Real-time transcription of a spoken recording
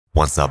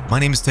What's up, my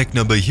name is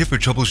TCNO here for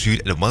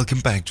Troubleshoot and welcome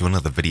back to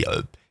another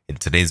video. In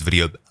today's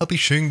video, I'll be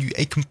showing you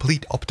a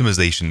complete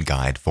optimization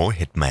guide for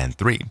Hitman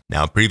 3.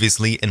 Now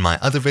previously in my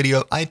other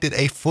video, I did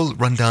a full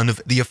rundown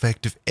of the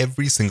effect of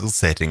every single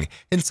setting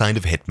inside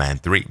of Hitman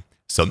 3.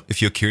 So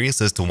if you're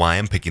curious as to why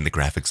I'm picking the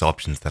graphics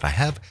options that I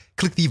have,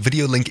 click the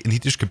video link in the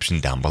description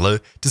down below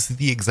to see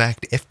the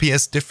exact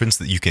FPS difference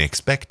that you can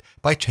expect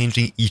by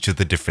changing each of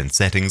the different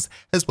settings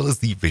as well as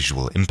the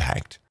visual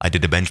impact. I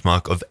did a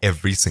benchmark of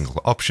every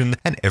single option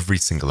and every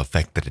single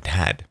effect that it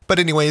had. But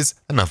anyways,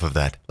 enough of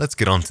that, let's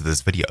get on to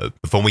this video.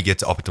 Before we get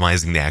to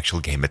optimizing the actual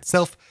game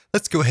itself,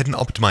 let's go ahead and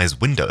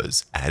optimize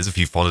Windows, as if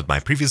you followed my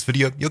previous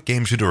video, your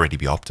game should already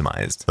be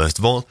optimized. First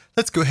of all,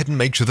 let's go ahead and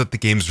make sure that the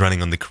game's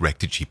running on the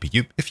correct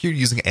GPU if you're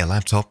using a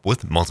laptop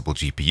with multiple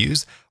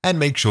GPUs, and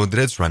make sure that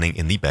it's running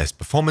in the best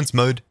performance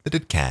mode that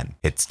it can.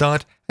 Hit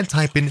start and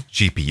type in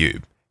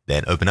GPU.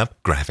 Then open up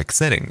graphics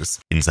settings.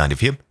 Inside of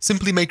here,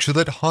 simply make sure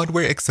that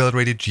hardware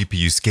accelerated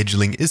GPU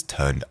scheduling is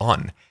turned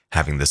on.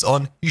 Having this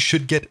on, you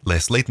should get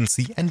less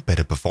latency and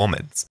better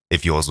performance.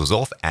 If yours was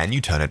off and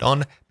you turn it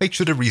on, make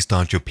sure to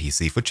restart your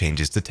PC for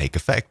changes to take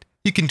effect.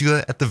 You can do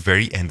that at the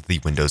very end of the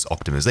Windows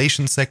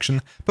optimization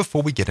section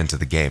before we get into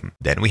the game.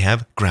 Then we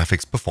have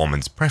graphics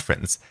performance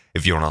preference.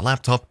 If you're on a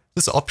laptop,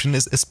 this option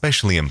is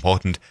especially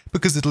important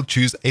because it'll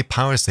choose a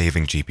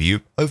power-saving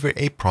GPU over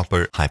a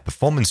proper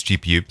high-performance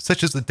GPU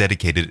such as a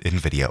dedicated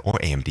Nvidia or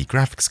AMD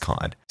graphics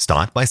card.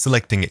 Start by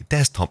selecting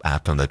Desktop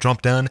App on the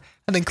drop-down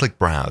and then click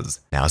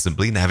Browse. Now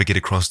simply navigate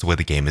across to where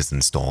the game is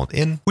installed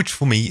in, which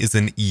for me is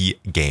in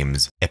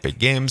E-Games, Epic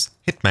Games,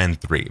 Hitman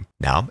 3.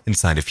 Now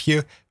inside of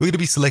here, we're going to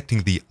be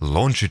selecting the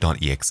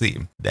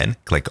launcher.exe. Then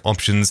click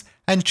Options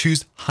and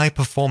choose High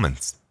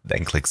Performance.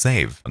 Then click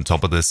Save. On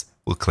top of this,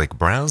 we'll click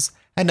Browse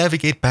and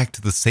navigate back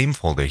to the same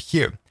folder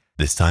here.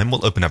 This time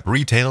we'll open up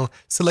Retail,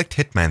 select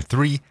Hitman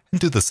 3 and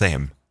do the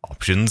same.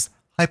 Options,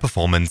 High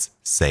Performance,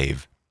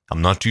 Save.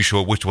 I'm not too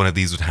sure which one of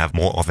these would have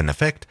more of an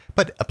effect,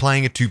 but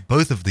applying it to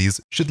both of these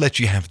should let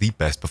you have the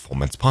best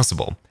performance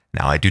possible.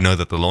 Now I do know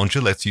that the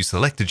launcher lets you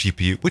select a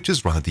GPU, which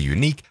is rather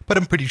unique, but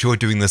I'm pretty sure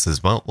doing this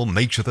as well will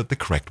make sure that the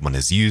correct one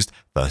is used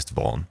first of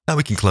all. Now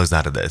we can close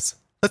out of this.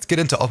 Let's get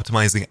into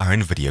optimizing our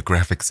Nvidia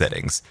graphics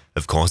settings.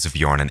 Of course, if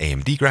you're on an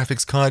AMD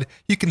graphics card,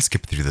 you can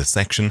skip through this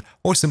section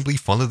or simply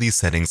follow these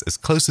settings as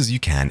close as you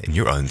can in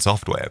your own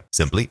software.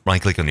 Simply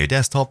right-click on your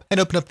desktop and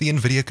open up the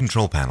Nvidia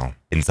control panel.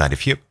 Inside of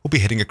here, we'll be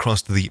heading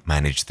across to the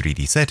Manage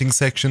 3D Settings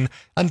section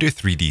under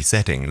 3D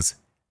Settings.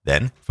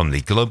 Then, from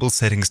the Global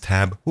Settings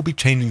tab, we'll be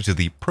changing to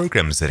the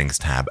Program Settings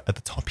tab at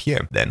the top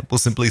here. Then, we'll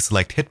simply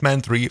select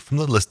Hitman 3 from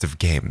the list of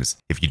games.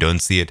 If you don't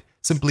see it,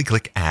 simply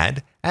click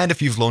Add, and if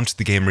you've launched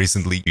the game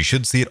recently, you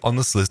should see it on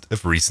this list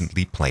of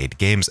recently played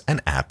games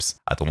and apps.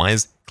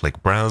 Otherwise,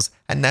 click Browse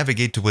and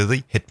navigate to where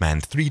the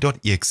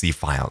hitman3.exe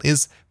file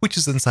is, which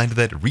is inside of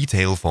that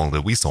retail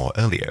folder we saw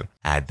earlier.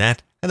 Add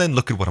that, and then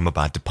look at what I'm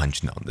about to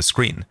punch in on the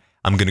screen.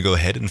 I'm going to go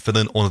ahead and fill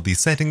in all of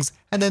these settings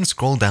and then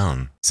scroll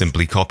down.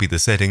 Simply copy the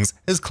settings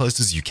as close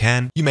as you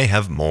can. You may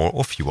have more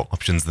or fewer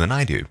options than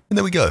I do. And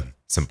there we go.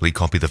 Simply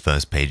copy the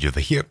first page over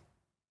here,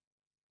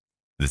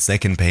 the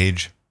second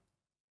page,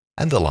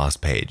 and the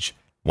last page.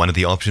 One of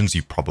the options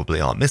you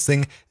probably are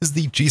missing is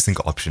the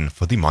G-Sync option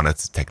for the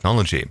monitor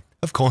technology.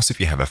 Of course, if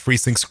you have a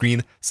FreeSync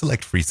screen,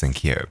 select FreeSync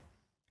here.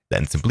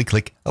 Then simply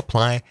click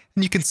Apply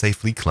and you can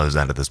safely close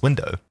out of this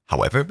window.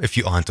 However, if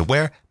you aren't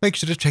aware, make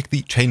sure to check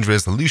the Change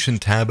Resolution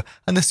tab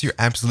unless you're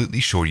absolutely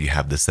sure you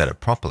have this set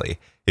up properly.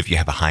 If you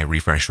have a high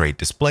refresh rate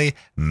display,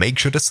 make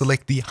sure to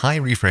select the high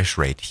refresh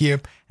rate here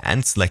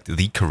and select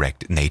the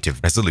correct native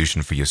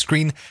resolution for your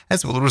screen,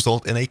 as it will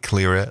result in a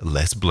clearer,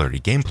 less blurry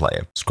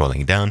gameplay.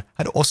 Scrolling down,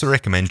 I'd also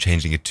recommend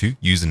changing it to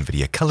Use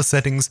Nvidia color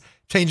settings,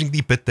 changing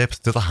the bit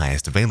depth to the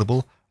highest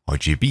available,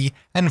 RGB,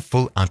 and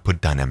full output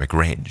dynamic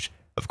range.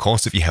 Of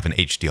course, if you have an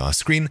HDR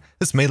screen,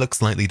 this may look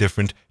slightly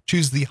different.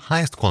 Choose the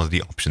highest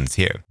quality options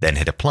here, then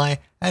hit Apply,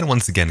 and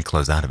once again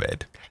close out of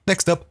it.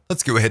 Next up,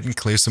 let's go ahead and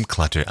clear some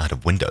clutter out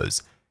of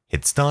Windows.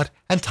 Hit Start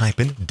and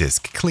type in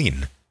Disk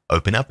Clean.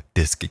 Open up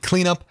Disk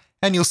Cleanup,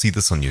 and you'll see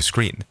this on your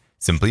screen.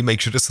 Simply make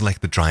sure to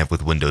select the drive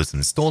with Windows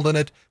installed on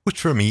it, which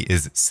for me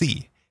is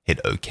C. Hit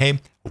OK,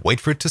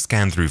 wait for it to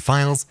scan through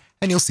files,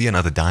 and you'll see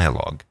another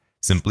dialog.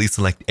 Simply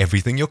select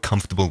everything you're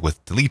comfortable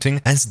with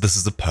deleting, as this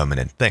is a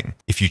permanent thing.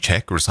 If you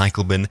check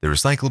Recycle Bin, the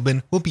Recycle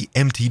Bin will be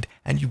emptied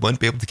and you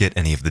won't be able to get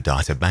any of the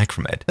data back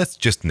from it. That's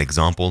just an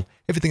example.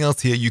 Everything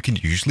else here you can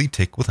usually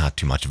tick without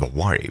too much of a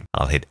worry.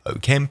 I'll hit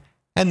OK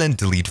and then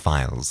delete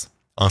files.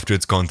 After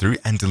it's gone through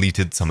and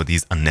deleted some of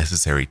these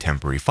unnecessary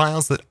temporary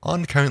files that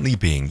aren't currently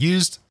being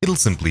used, it'll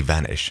simply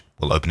vanish.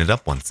 We'll open it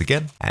up once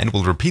again, and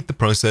we'll repeat the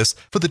process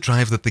for the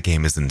drive that the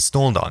game is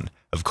installed on.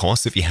 Of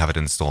course, if you have it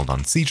installed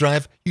on C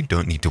drive, you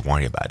don't need to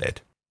worry about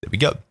it. There we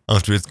go.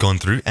 After it's gone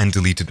through and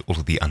deleted all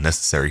of the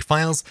unnecessary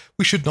files,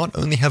 we should not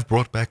only have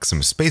brought back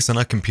some space on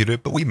our computer,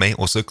 but we may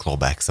also claw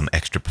back some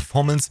extra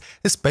performance,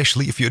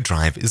 especially if your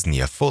drive is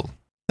near full.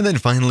 And then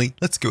finally,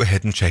 let's go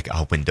ahead and check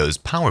our Windows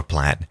Power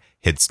Plan.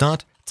 Hit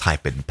Start,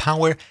 type in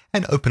Power,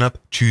 and open up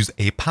Choose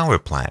a Power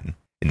Plan.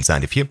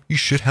 Inside of here, you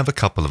should have a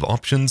couple of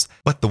options,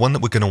 but the one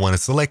that we're going to want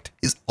to select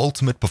is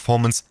Ultimate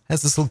Performance,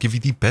 as this will give you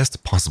the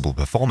best possible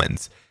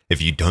performance.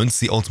 If you don't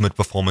see Ultimate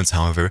Performance,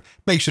 however,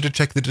 make sure to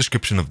check the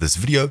description of this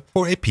video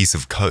for a piece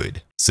of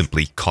code.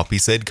 Simply copy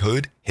said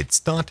code, hit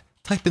Start,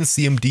 type in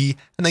CMD,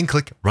 and then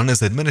click Run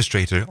as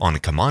Administrator on a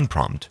command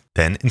prompt.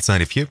 Then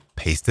inside of here,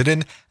 paste it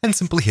in and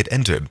simply hit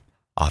Enter.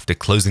 After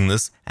closing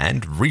this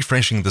and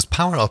refreshing this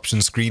power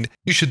options screen,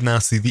 you should now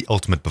see the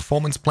Ultimate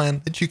Performance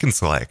plan that you can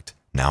select.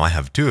 Now I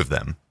have 2 of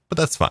them, but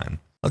that's fine.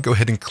 I'll go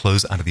ahead and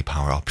close out of the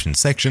power options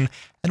section,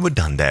 and we're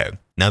done there.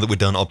 Now that we're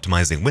done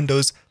optimizing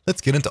Windows, let's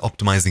get into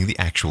optimizing the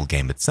actual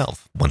game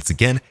itself. Once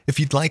again, if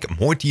you'd like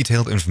more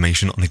detailed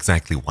information on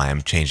exactly why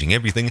I'm changing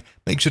everything,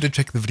 make sure to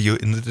check the video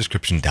in the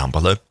description down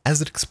below,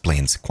 as it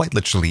explains quite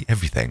literally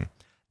everything.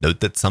 Note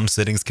that some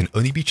settings can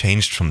only be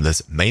changed from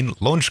this main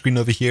launch screen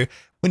over here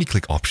when you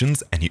click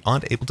options, and you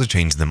aren't able to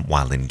change them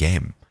while in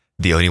game.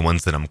 The only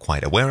ones that I'm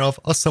quite aware of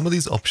are some of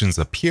these options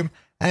up here,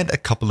 and a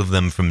couple of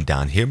them from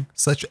down here,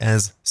 such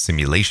as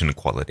simulation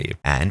quality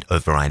and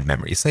override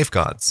memory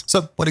safeguards.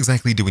 So what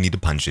exactly do we need to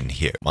punch in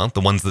here? Well,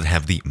 the ones that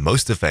have the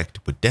most effect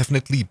would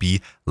definitely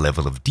be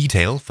level of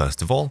detail,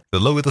 first of all.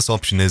 The lower this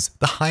option is,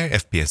 the higher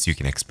FPS you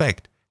can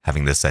expect.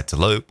 Having this set to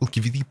low will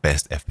give you the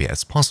best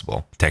FPS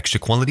possible. Texture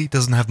quality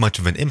doesn't have much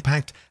of an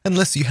impact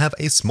unless you have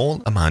a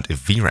small amount of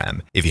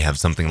VRAM. If you have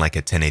something like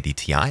a 1080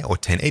 Ti or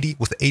 1080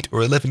 with 8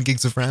 or 11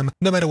 gigs of RAM,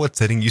 no matter what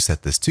setting you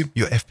set this to,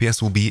 your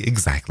FPS will be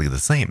exactly the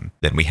same.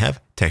 Then we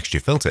have texture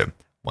filter.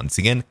 Once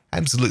again,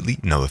 absolutely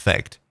no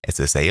effect.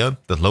 SSAO,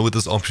 the lower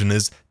this option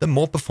is, the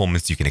more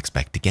performance you can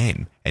expect to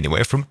gain,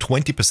 anywhere from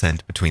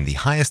 20% between the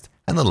highest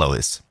and the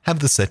lowest. Have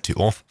this set to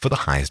off for the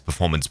highest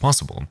performance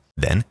possible.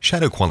 Then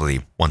shadow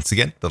quality. Once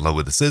again, the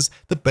lower this is,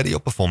 the better your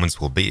performance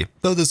will be,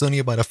 though there's only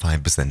about a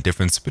 5%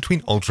 difference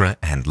between ultra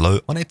and low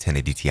on a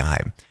 1080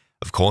 Ti.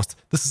 Of course,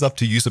 this is up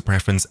to user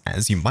preference,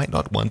 as you might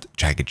not want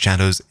jagged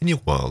shadows in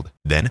your world.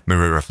 Then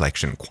mirror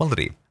reflection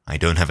quality. I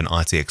don't have an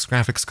RTX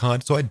graphics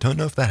card, so I don't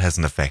know if that has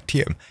an effect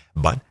here,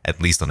 but at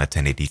least on a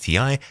 1080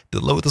 Ti, the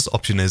lower this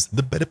option is,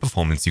 the better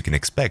performance you can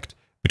expect.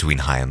 Between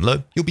high and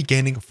low, you'll be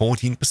gaining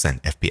 14%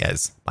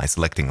 FPS by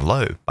selecting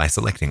low, by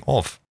selecting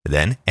off.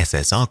 Then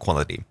SSR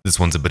quality. This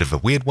one's a bit of a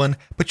weird one,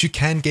 but you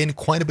can gain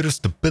quite a bit of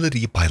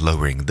stability by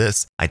lowering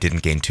this. I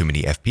didn't gain too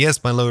many FPS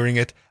by lowering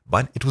it,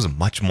 but it was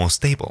much more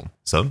stable,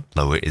 so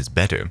lower is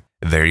better.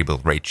 Variable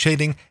rate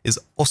shading is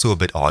also a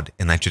bit odd,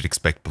 and I should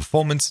expect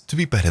performance to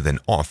be better than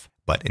off.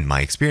 But in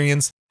my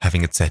experience,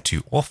 having it set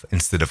to off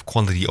instead of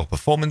quality or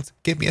performance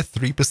gave me a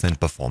 3%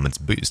 performance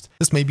boost.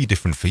 This may be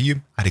different for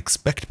you. I'd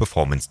expect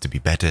performance to be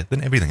better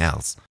than everything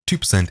else.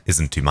 2%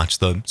 isn't too much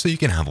though, so you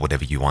can have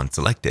whatever you want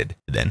selected.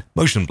 Then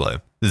motion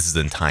blur. This is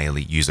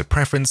entirely user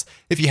preference.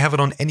 If you have it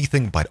on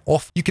anything but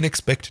off, you can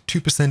expect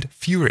 2%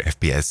 fewer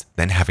FPS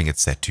than having it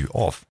set to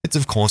off. It's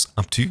of course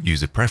up to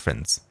user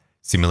preference.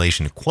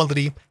 Simulation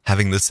quality,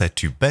 having this set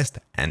to best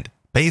and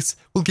base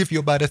will give you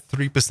about a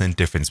 3%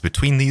 difference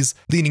between these,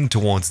 leaning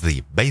towards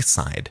the base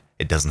side.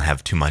 It doesn't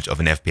have too much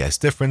of an FPS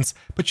difference,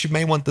 but you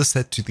may want this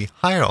set to the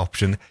higher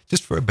option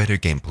just for a better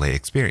gameplay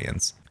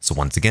experience. So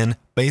once again,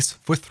 base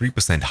for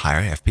 3%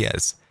 higher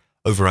FPS.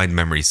 Override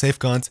memory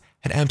safeguards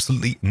had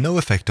absolutely no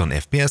effect on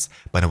FPS,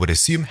 but I would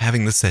assume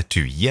having this set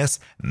to yes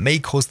may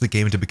cause the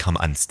game to become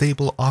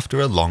unstable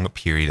after a long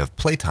period of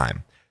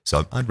playtime.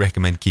 So I'd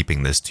recommend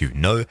keeping this to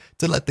no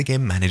to let the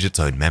game manage its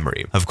own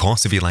memory. Of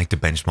course, if you like to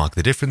benchmark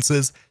the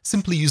differences,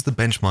 simply use the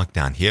benchmark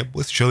down here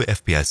with show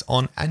FPS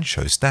on and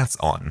show stats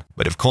on.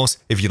 But of course,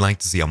 if you'd like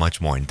to see a much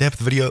more in-depth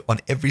video on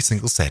every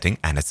single setting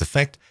and its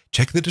effect,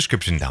 check the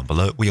description down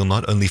below, where you'll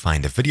not only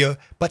find a video,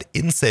 but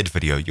in said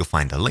video you'll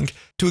find a link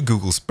to a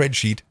Google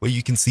spreadsheet where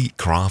you can see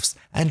graphs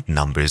and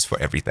numbers for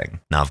everything.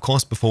 Now of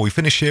course, before we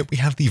finish here, we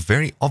have the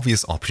very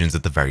obvious options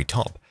at the very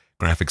top.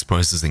 Graphics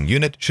processing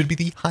unit should be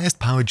the highest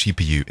powered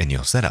GPU in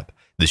your setup.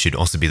 This should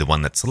also be the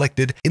one that's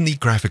selected in the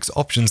graphics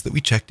options that we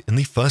checked in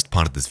the first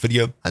part of this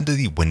video under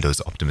the Windows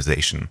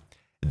optimization.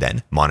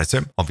 Then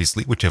monitor,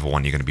 obviously whichever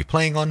one you're going to be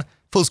playing on.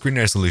 Full screen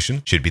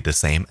resolution should be the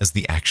same as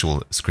the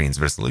actual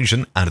screen's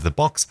resolution out of the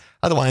box,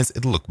 otherwise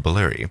it'll look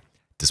blurry.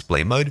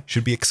 Display mode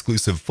should be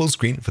exclusive full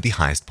screen for the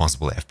highest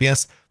possible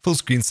FPS, full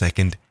screen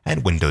second,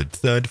 and windowed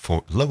third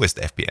for lowest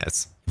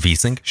FPS.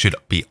 VSync should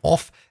be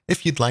off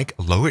if you'd like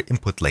lower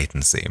input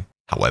latency.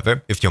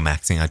 However, if you're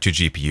maxing out your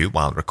GPU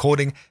while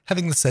recording,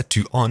 having the set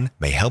to on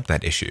may help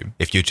that issue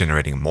if you're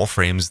generating more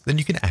frames than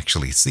you can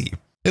actually see.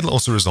 It'll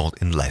also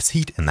result in less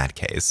heat in that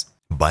case.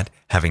 But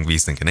having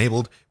VSync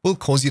enabled will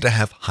cause you to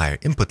have higher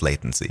input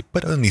latency,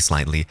 but only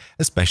slightly,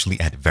 especially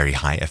at very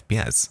high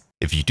FPS.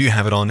 If you do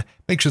have it on,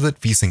 make sure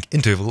that VSync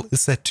interval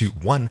is set to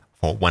 1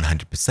 for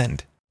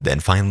 100%. Then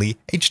finally,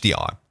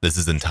 HDR. This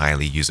is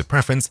entirely user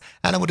preference,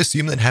 and I would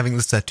assume that having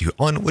this set to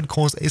on would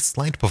cause a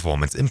slight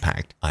performance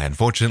impact. I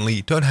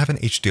unfortunately don't have an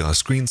HDR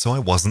screen, so I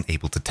wasn't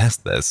able to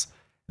test this.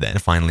 Then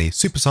finally,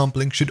 super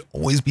sampling should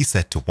always be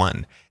set to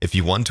 1. If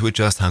you want to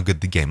adjust how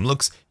good the game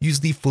looks, use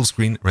the full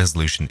screen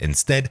resolution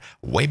instead,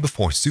 way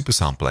before super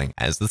sampling,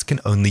 as this can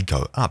only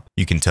go up.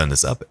 You can turn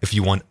this up if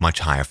you want much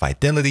higher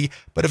fidelity,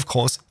 but of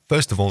course,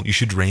 first of all, you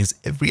should raise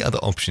every other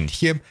option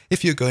here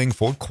if you're going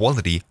for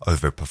quality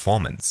over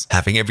performance.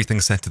 Having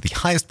everything set to the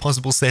highest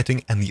possible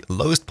setting and the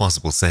lowest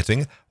possible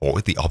setting,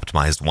 or the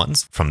optimized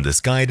ones, from this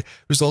guide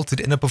resulted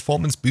in a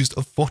performance boost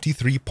of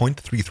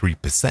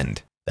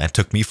 43.33%. That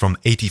took me from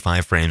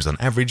 85 frames on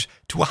average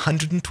to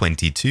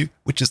 122,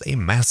 which is a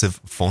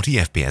massive 40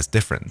 FPS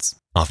difference.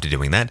 After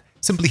doing that,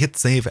 simply hit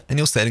save and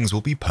your settings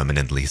will be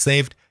permanently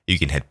saved. You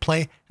can hit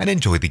play and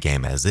enjoy the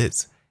game as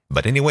is.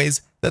 But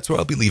anyways, that's where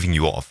I'll be leaving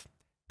you off.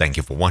 Thank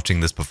you for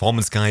watching this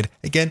performance guide.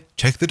 Again,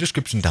 check the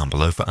description down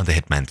below for other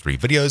Hitman 3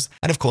 videos,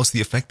 and of course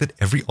the effect that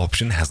every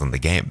option has on the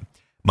game.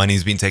 My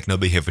name's been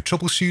TCNO here for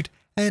Troubleshoot,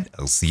 and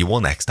I'll see you all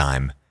next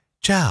time.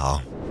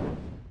 Ciao!